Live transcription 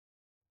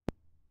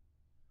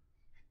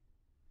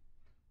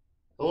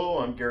Hello,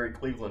 I'm Gary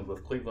Cleveland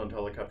with Cleveland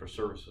Helicopter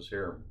Services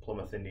here in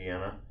Plymouth,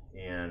 Indiana,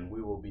 and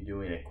we will be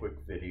doing a quick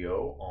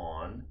video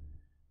on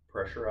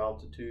pressure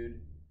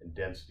altitude and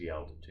density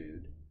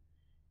altitude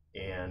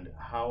and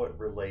how it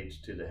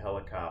relates to the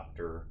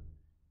helicopter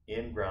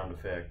in ground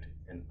effect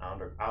and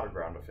out of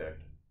ground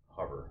effect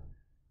hover.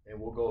 And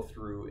we'll go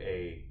through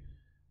a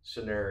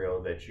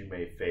scenario that you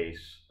may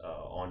face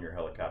on your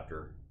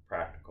helicopter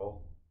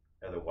practical,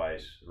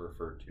 otherwise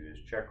referred to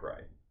as check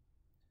ride.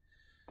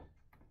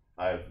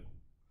 I've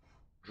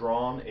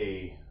drawn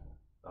a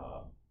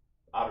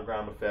out of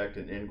ground effect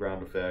and in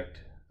ground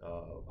effect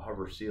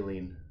hover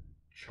ceiling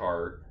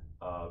chart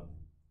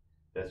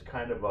that's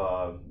kind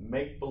of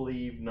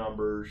make-believe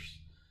numbers,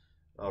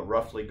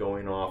 roughly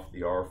going off the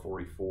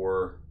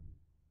R44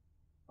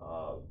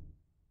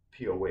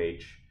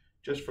 POH,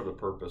 just for the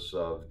purpose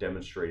of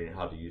demonstrating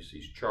how to use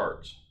these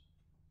charts.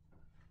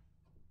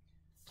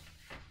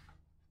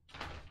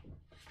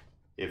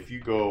 If you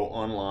go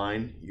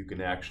online, you can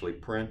actually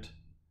print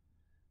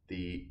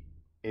the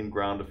in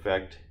ground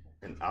effect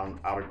and out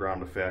of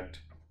ground effect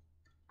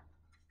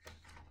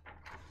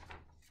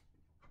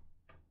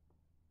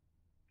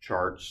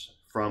charts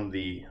from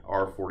the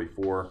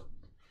R44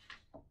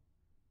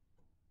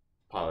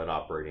 Pilot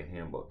Operating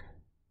Handbook.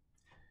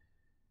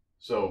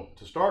 So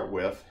to start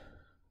with,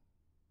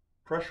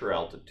 pressure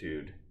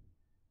altitude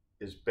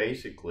is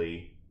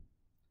basically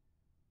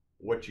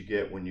what you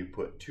get when you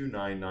put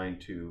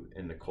 2992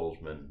 in the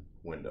Kollsman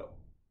window.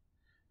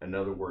 In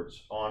other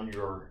words, on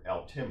your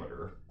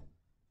altimeter,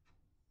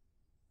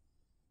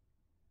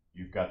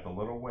 you've got the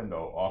little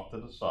window off to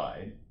the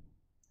side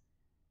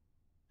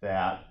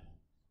that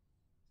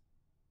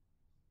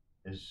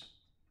is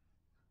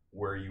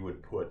where you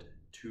would put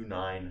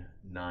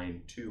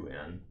 2992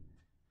 in,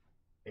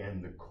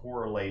 and the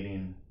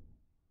correlating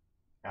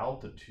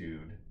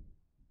altitude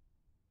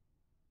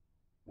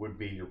would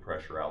be your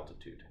pressure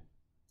altitude.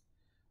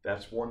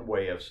 That's one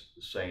way of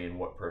saying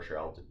what pressure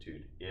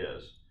altitude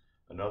is.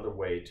 Another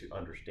way to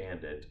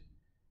understand it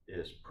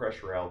is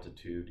pressure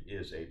altitude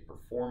is a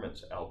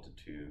performance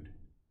altitude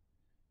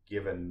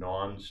given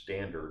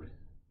non-standard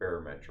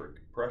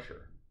barometric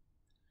pressure.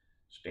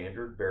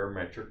 Standard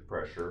barometric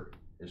pressure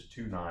is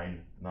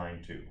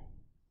 2992.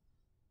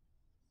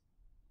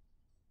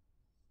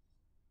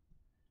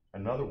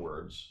 In other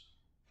words,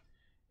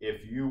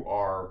 if you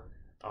are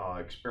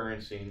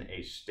experiencing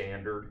a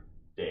standard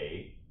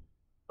day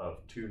of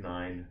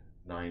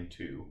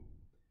 2992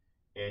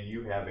 and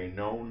you have a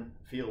known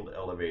field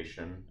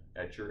elevation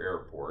at your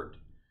airport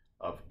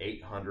of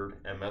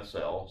 800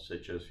 MSL,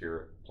 such as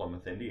here at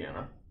Plymouth,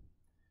 Indiana,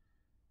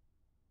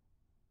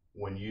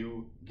 when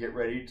you get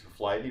ready to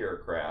fly the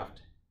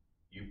aircraft,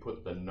 you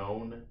put the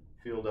known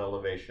field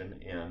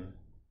elevation in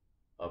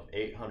of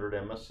 800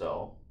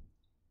 MSL.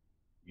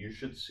 You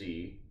should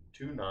see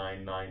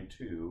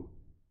 2992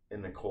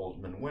 in the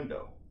Kollsman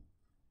window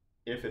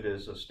if it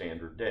is a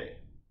standard day.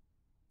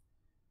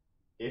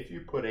 If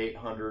you put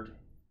 800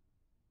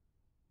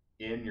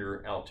 in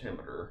your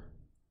altimeter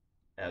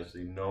as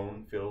the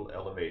known field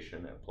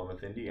elevation at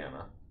Plymouth,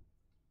 Indiana,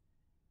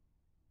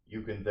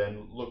 you can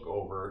then look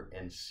over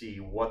and see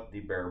what the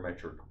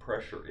barometric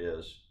pressure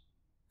is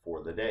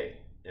for the day.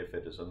 If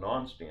it is a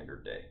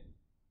non-standard day,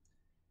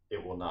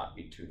 it will not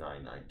be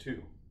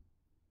 2992.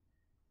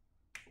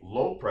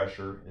 Low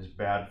pressure is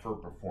bad for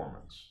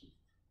performance.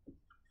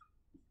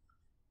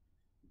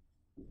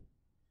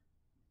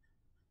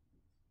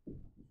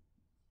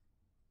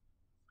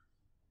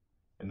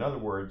 In other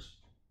words,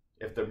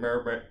 if the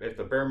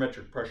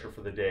barometric pressure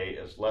for the day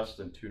is less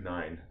than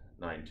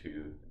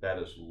 2992, that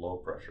is low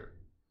pressure.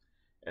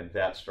 And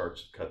that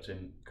starts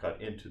to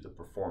cut into the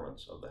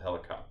performance of the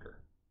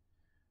helicopter.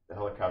 The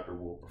helicopter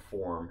will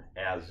perform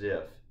as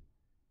if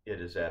it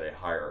is at a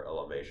higher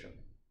elevation,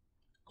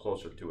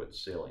 closer to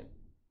its ceiling.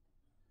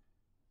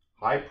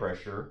 High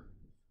pressure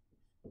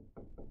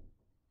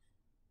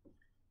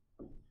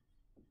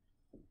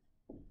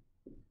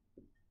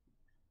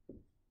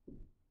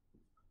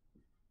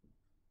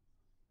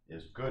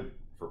is good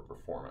for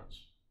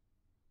performance.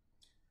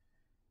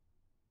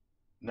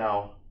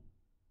 Now,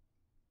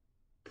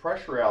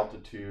 pressure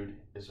altitude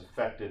is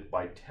affected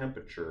by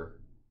temperature,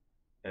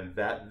 and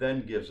that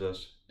then gives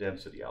us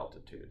density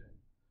altitude.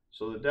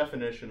 So the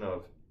definition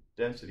of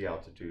density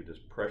altitude is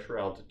pressure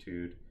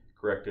altitude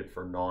corrected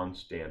for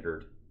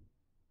non-standard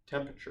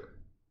temperature.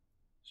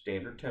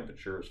 Standard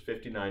temperature is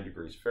 59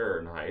 degrees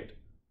Fahrenheit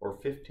or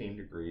 15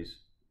 degrees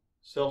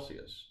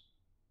Celsius.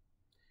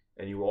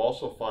 And you will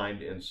also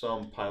find in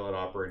some pilot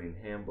operating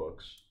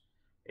handbooks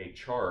a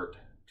chart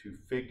to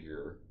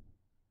figure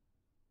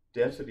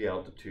density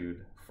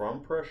altitude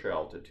from pressure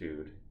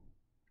altitude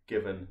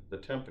given the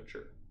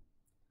temperature.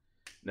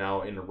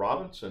 Now, in the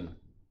Robinson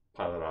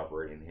Pilot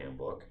Operating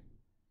Handbook,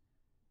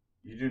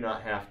 you do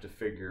not have to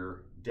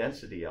figure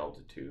density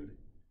altitude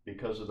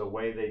because of the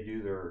way they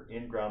do their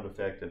in-ground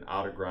effect and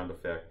out-of-ground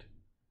effect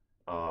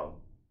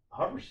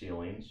hover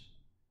ceilings.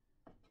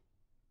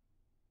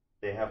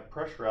 They have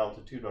pressure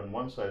altitude on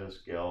one side of the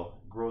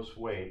scale, gross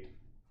weight,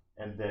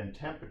 and then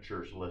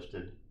temperatures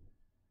listed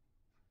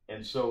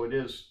And so it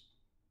is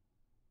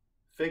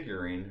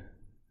figuring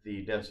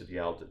the density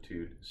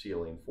altitude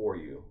ceiling for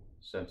you,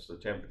 since the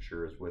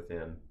temperature is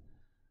within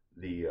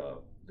the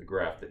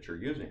graph that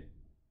you're using.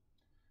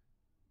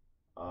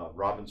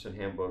 Robinson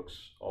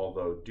handbooks,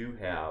 although do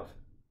have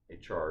a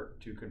chart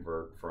to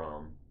convert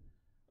from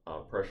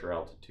pressure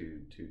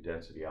altitude to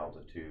density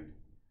altitude,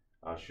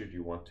 should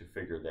you want to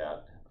figure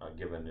that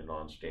given a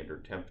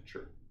non-standard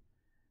temperature.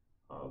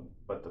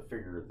 But to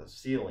figure the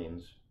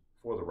ceilings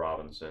for the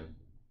Robinson,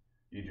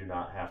 you do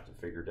not have to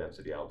figure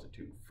density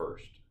altitude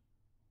first.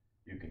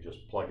 You can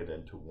just plug it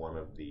into one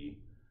of the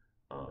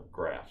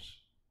graphs.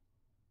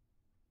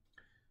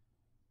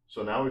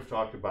 So now we've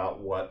talked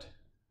about what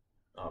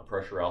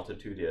pressure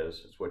altitude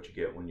is. It's what you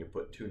get when you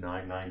put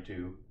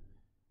 2992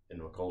 in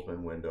the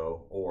kollsman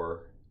window,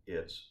 or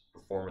its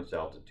performance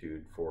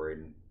altitude for a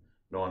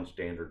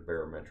non-standard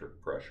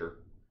barometric pressure.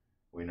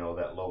 We know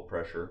that low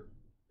pressure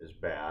is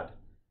bad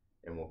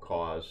and will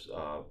cause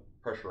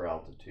pressure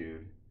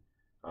altitude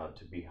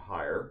to be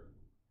higher.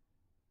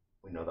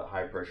 We know that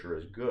high pressure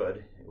is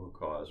good. It will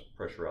cause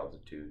pressure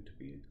altitude to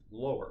be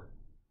lower.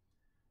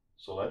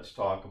 So let's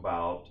talk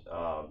about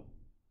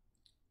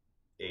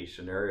a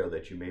scenario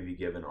that you may be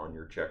given on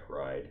your check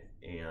ride.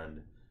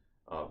 And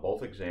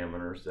both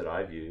examiners that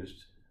I've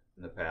used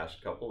in the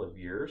past couple of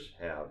years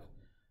have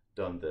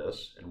done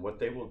this. And what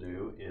they will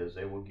do is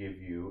they will give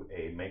you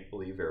a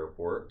make-believe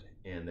airport,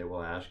 and they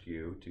will ask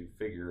you to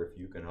figure if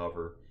you can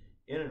hover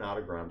in and out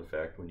of ground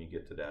effect when you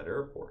get to that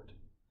airport.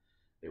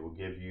 They will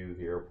give you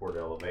the airport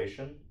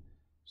elevation.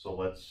 So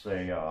let's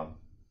say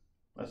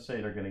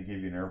they're going to give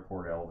you an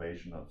airport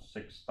elevation of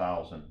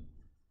 6,000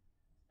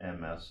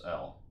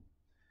 MSL.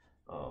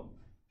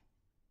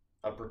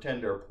 A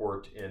pretend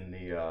airport in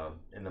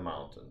the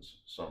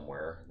mountains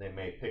somewhere. They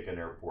may pick an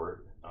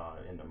airport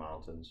in the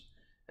mountains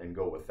and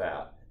go with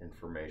that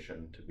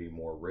information to be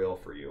more real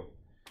for you.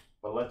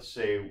 But let's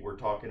say we're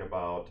talking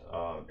about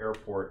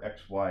airport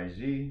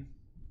XYZ,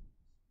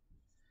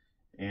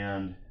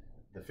 and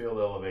the field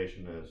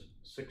elevation is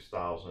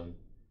 6,000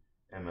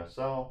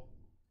 MSL.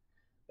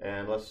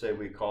 And let's say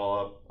we call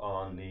up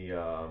on the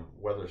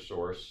weather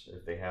source,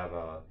 if they have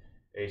a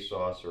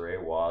ASOS or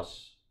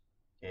AWOS,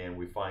 and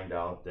we find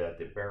out that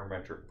the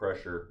barometric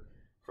pressure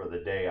for the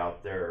day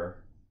out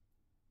there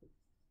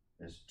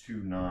is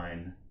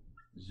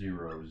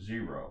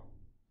 2900.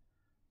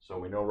 So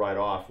we know right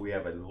off we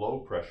have a low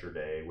pressure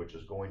day, which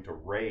is going to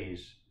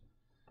raise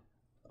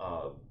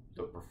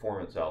the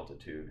performance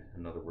altitude.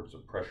 In other words, the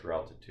pressure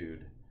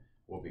altitude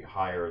will be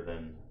higher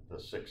than the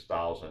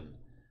 6,000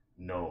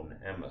 known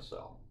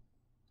MSL.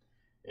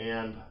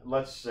 And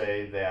let's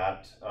say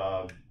that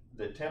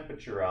the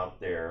temperature out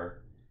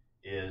there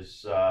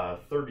is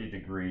 30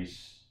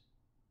 degrees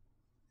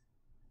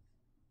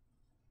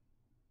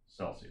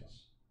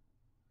Celsius.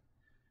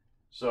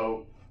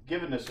 So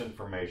given this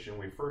information,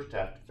 we first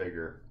have to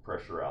figure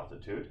pressure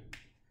altitude.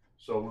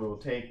 So we will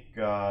take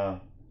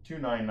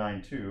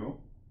 2992,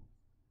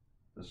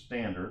 the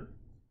standard,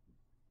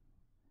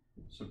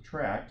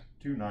 subtract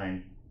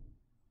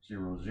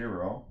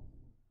 2900.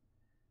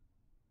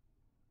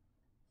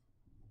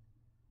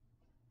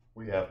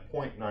 We have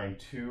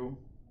 0.92,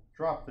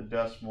 drop the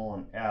decimal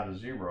and add a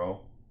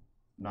 0.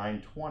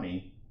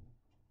 920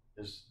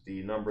 is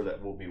the number that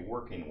we'll be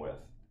working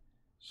with.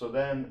 So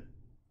then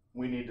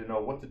we need to know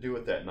what to do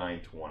with that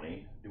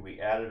 920. Do we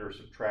add it or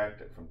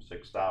subtract it from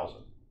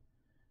 6,000?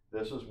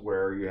 This is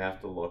where you have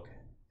to look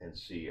and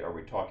see, are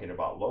we talking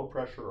about low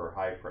pressure or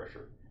high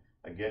pressure?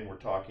 Again, we're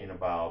talking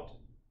about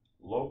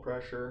low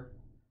pressure.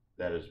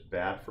 That is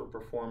bad for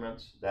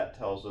performance. That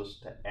tells us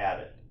to add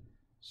it.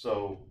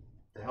 So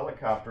the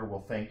helicopter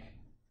will think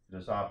it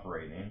is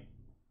operating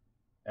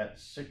at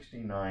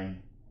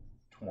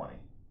 6920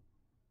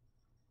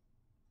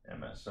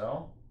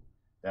 MSL.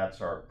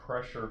 That's our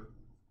pressure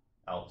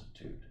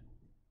altitude.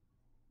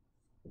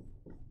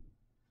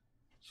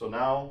 So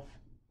now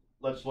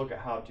let's look at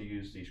how to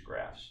use these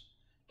graphs.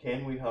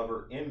 Can we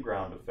hover in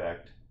ground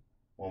effect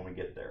when we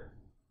get there?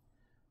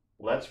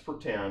 Let's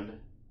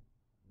pretend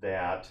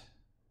that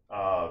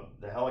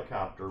the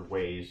helicopter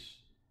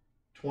weighs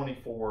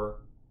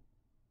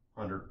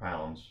 2,400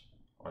 pounds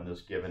on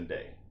this given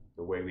day,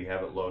 the way we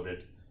have it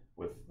loaded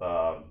with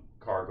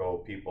cargo,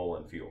 people,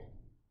 and fuel.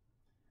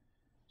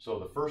 So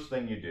the first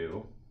thing you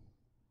do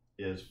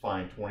is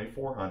find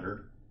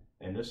 2,400,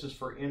 and this is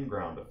for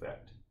in-ground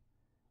effect.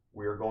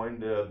 We're going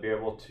to be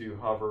able to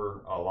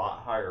hover a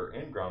lot higher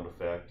in-ground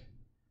effect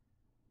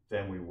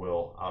than we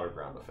will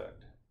out-of-ground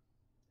effect.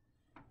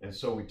 And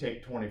so we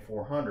take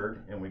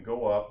 2,400 and we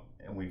go up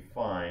and we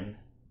find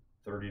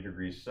 30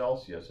 degrees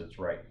Celsius. It's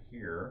right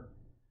here.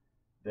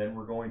 Then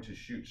we're going to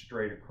shoot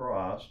straight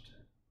across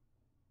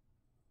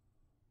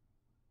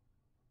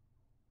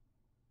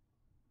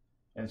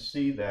and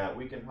see that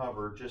we can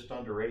hover just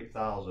under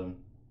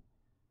 8,000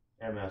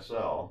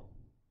 MSL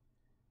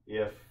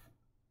if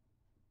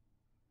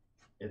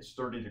it's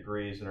 30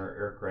 degrees and our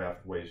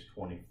aircraft weighs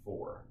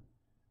 24.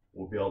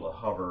 We'll be able to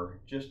hover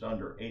just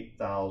under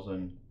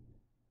 8,000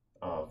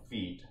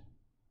 feet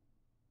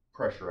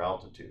pressure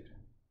altitude.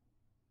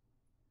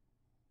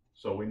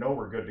 So we know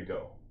we're good to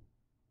go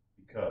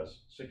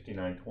because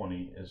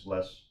 6920 is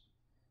less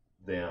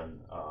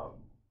than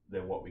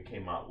what we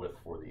came out with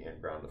for the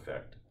in-ground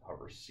effect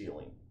hover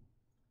ceiling.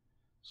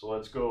 So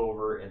let's go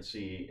over and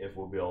see if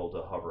we'll be able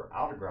to hover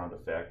out of ground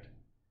effect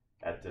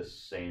at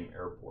this same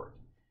airport.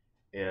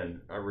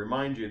 And I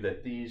remind you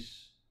that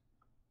these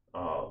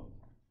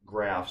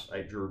graphs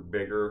I drew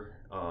bigger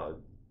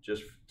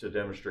just to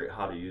demonstrate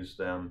how to use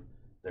them.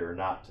 They're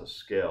not to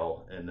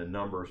scale, and the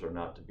numbers are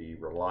not to be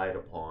relied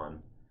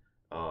upon,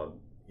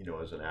 you know,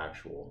 as an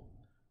actual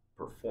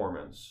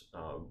performance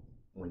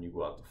when you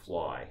go out to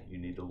fly. You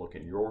need to look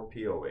in your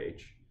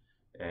POH,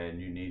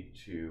 and you need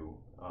to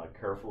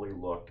carefully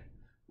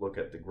look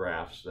at the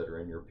graphs that are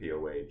in your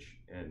POH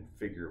and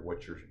figure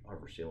what your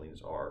hover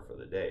ceilings are for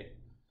the day.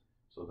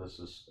 So this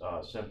is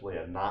simply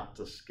a not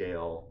to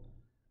scale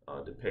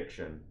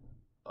depiction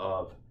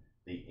of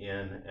the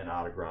in and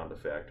out of ground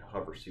effect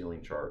hover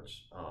ceiling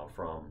charts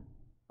from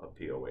a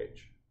POH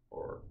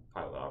or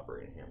pilot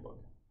operating handbook.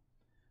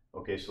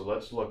 Okay, so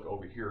let's look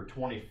over here.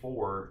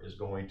 24 is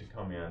going to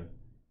come in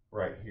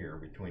right here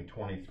between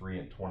 23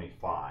 and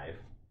 25,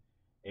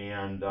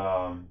 and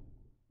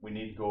we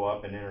need to go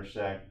up and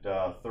intersect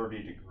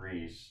 30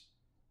 degrees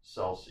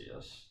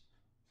Celsius.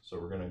 So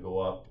we're going to go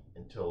up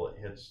until it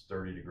hits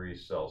 30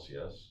 degrees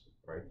Celsius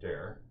right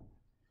there.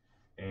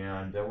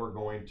 And then we're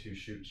going to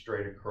shoot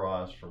straight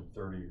across from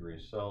 30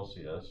 degrees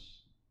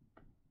Celsius.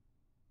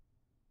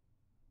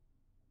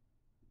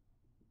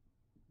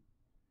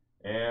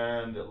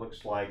 And it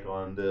looks like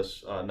on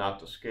this not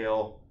to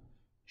scale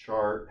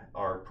chart,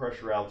 our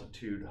pressure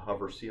altitude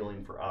hover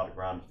ceiling for out of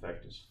ground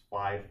effect is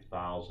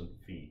 5,000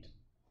 feet.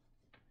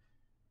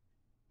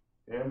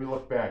 And we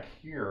look back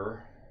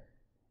here,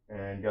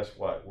 and guess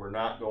what? We're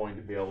not going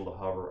to be able to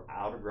hover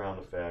out of ground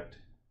effect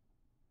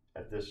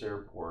at this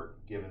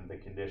airport given the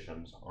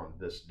conditions on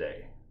this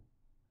day.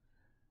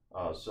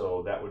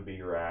 So that would be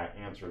your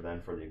answer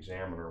then for the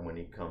examiner when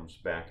he comes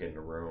back in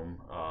the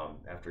room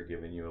after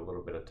giving you a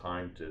little bit of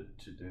time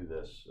to do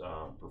this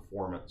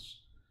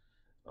performance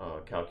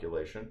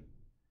calculation.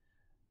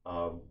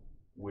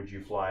 Would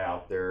you fly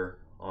out there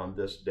on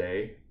this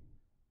day?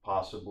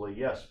 Possibly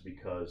yes,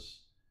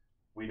 because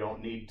we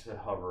don't need to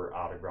hover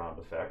out of ground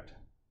effect.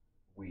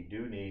 We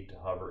do need to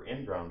hover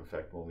in ground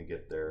effect when we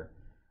get there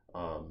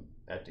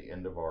at the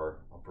end of our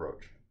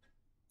approach,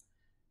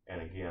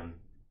 and again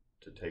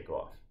to take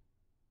off.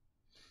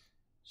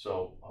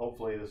 So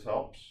hopefully this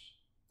helps,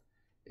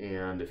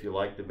 and if you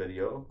like the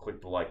video,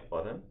 click the like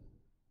button,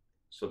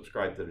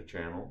 subscribe to the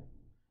channel,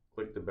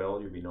 click the bell.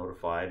 You'll be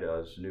notified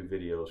as new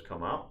videos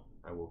come out.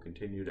 I will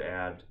continue to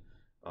add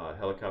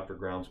helicopter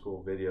ground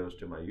school videos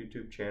to my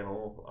YouTube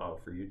channel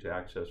for you to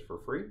access for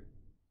free.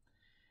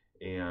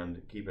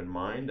 And keep in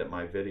mind that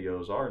my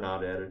videos are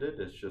not edited.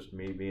 It's just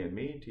me being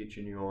me,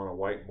 teaching you on a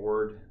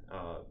whiteboard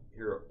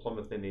here at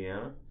Plymouth,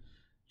 Indiana,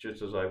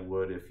 just as I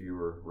would if you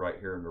were right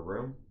here in the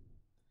room.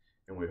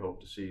 And we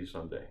hope to see you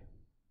someday.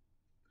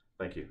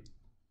 Thank you.